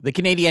The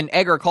Canadian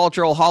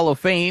Agricultural Hall of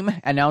Fame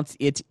announced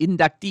its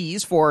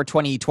inductees for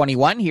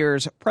 2021.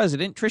 Here's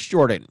President Trish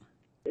Jordan.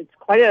 It's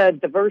quite a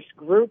diverse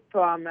group.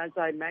 As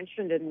I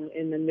mentioned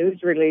in the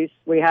news release,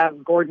 we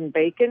have Gordon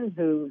Bacon,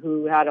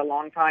 who had a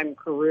long-time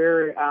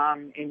career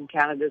in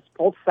Canada's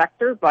pulse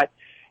sector, but,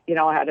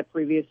 had a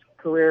previous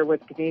career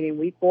with Canadian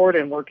Wheat Board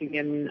and working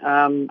in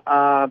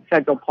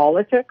federal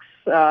politics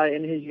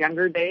in his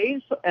younger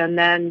days. And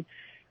then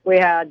we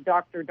had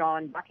Dr.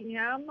 Don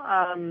Buckingham.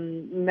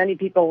 Many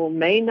people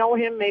may know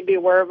him, may be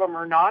aware of him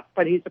or not,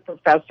 but he's a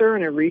professor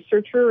and a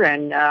researcher,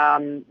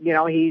 and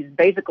he's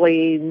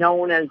basically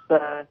known as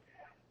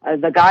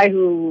the guy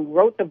who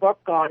wrote the book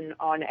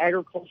on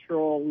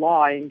agricultural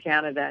law in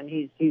Canada, and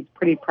he's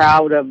pretty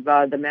proud of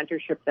the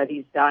mentorship that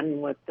he's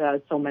done with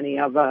so many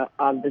of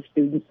the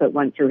students that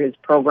went through his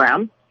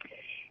program.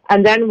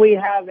 And then we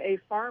have a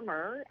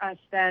farmer,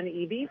 Stan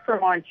Eby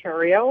from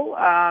Ontario.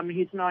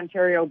 He's an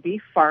Ontario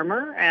beef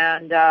farmer,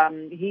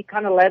 and he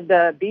kind of led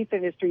the beef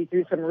industry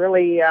through some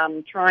really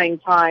trying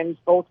times,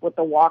 both with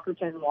the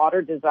Walkerton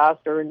water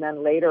disaster and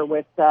then later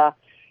with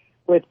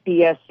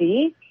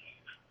BSE.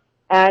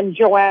 And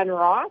Joanne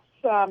Ross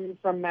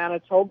from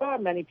Manitoba.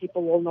 Many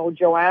people will know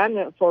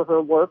Joanne for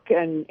her work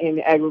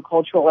in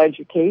agricultural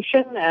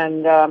education,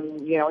 and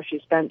she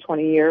spent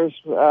 20 years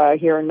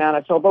here in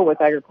Manitoba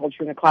with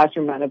agriculture in the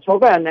classroom in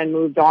Manitoba, and then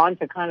moved on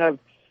to kind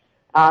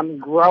of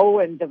grow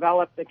and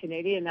develop the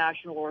Canadian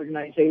National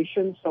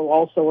Organization, so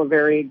also a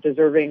very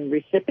deserving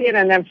recipient.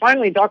 And then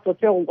finally, Dr.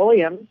 Phil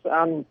Williams.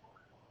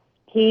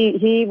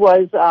 He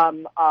was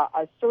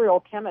a cereal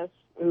chemist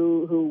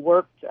who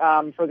worked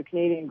for the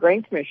Canadian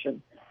Grain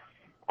Commission.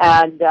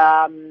 And,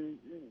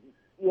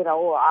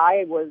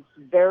 I was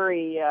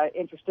very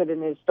interested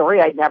in his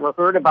story. I'd never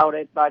heard about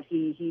it, but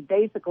he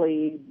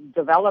basically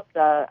developed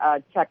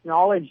a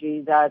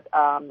technology that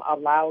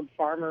allowed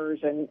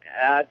farmers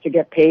to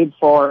get paid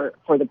for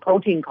the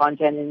protein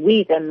content in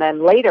wheat. And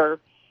then later,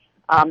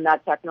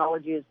 that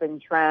technology has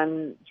been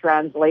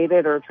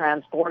translated or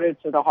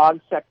transported to the hog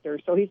sector.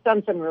 So he's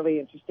done some really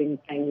interesting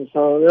things.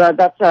 So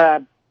that's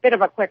a bit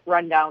of a quick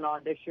rundown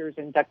on this year's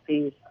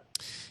inductees.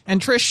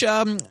 And Trish,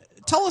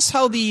 tell us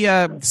how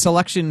the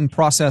selection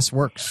process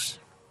works.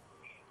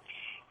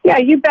 Yeah,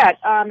 you bet.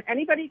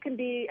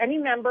 Any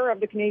member of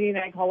the Canadian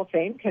Ag Hall of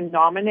Fame can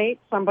nominate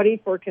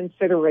somebody for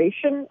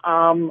consideration.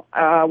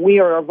 We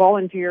are a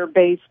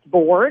volunteer-based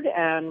board,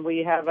 and we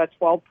have a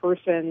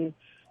 12-person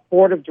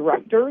board of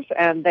directors,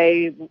 and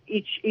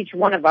each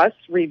one of us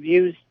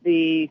reviews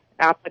the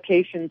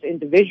applications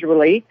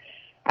individually.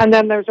 And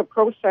then there's a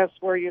process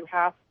where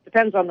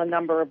depends on the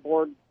number of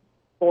board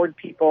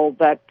people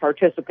that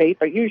participate,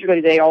 but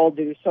usually they all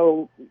do.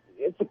 So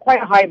it's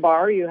quite a high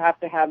bar. You have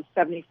to have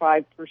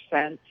 75%,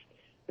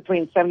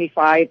 between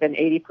 75 and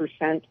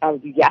 80%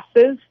 of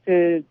yeses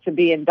to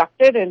be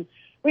inducted. And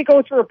we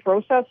go through a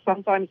process.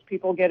 Sometimes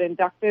people get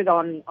inducted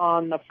on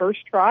the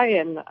first try,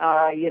 and,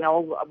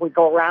 we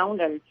go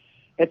around and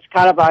it's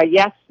kind of a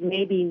yes,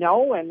 maybe,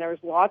 no, and there's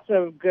lots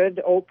of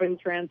good, open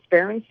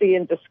transparency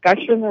and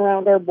discussion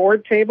around our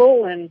board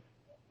table, and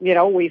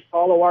we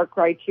follow our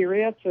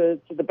criteria to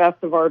the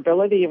best of our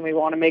ability, and we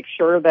want to make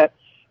sure that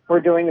we're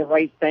doing the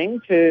right thing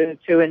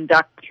to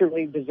induct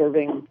truly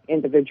deserving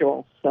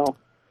individuals. So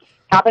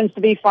happens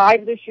to be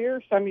 5 this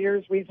year. Some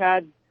years we've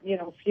had,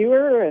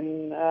 fewer,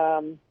 and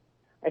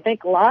I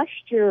think last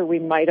year we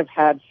might have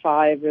had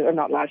 5, or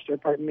not last year,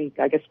 pardon me.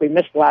 I guess we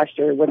missed last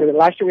year.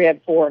 Last year we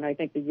had 4, and I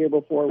think the year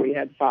before we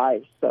had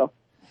 5. So.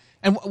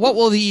 And what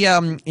will the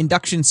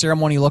induction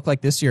ceremony look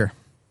like this year?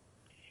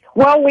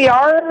 Well, we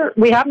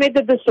have made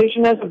the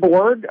decision as a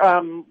board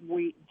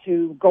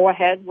to go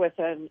ahead with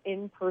an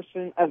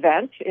in-person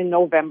event in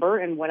November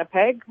in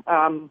Winnipeg.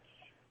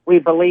 We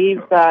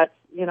believe that,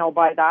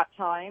 by that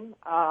time,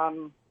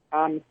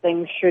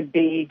 things should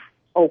be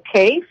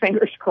okay,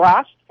 fingers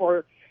crossed,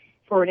 for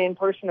an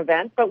in-person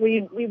event. But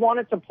we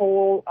wanted to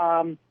poll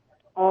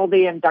all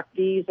the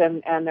inductees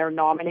and their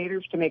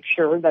nominators to make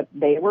sure that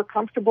they were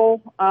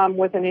comfortable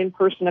with an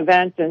in-person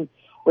event. And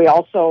we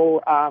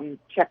also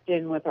checked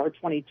in with our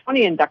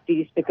 2020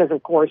 inductees because,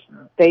 of course,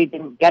 they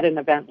didn't get an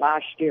event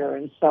last year.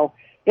 And so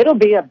it'll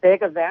be a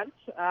big event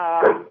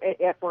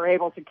if we're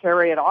able to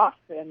carry it off.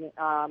 And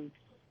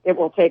it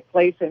will take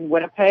place in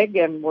Winnipeg,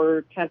 and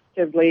we're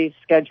tentatively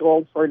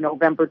scheduled for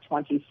November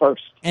 21st.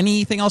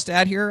 Anything else to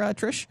add here,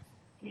 Trish?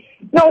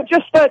 No,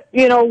 just that,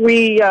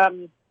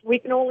 we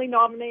can only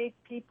nominate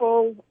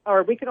people,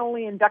 or we can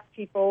only induct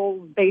people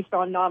based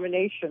on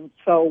nominations.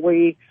 So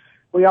we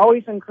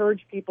always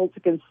encourage people to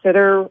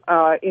consider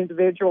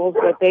individuals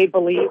that they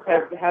believe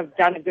have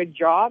done a good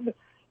job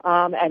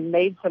and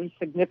made some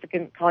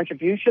significant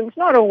contributions,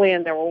 not only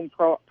in their own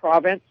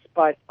province,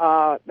 but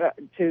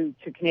to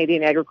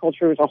Canadian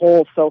agriculture as a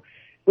whole. So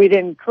we'd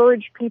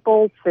encourage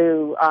people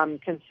to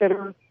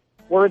consider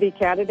worthy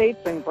candidates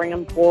and bring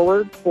them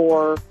forward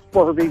for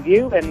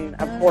review. And,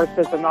 of course,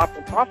 as a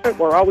not-for-profit,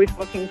 we're always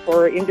looking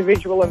for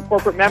individual and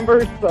corporate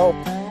members. So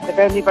if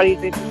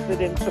anybody's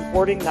interested in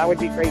supporting, that would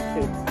be great,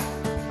 too.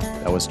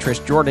 That was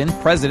Trish Jordan,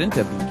 president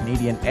of the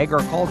Canadian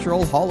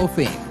Agricultural Hall of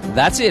Fame.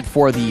 That's it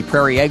for the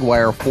Prairie Egg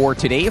Wire for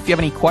today. If you have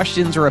any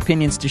questions or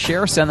opinions to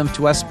share, send them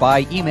to us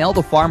by email,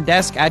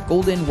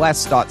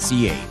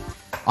 thefarmdesk@goldenwest.ca.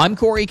 I'm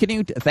Corey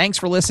Canute. Thanks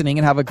for listening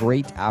and have a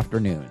great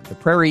afternoon. The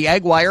Prairie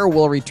Egg Wire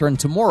will return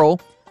tomorrow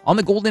on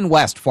the Golden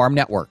West Farm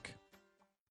Network.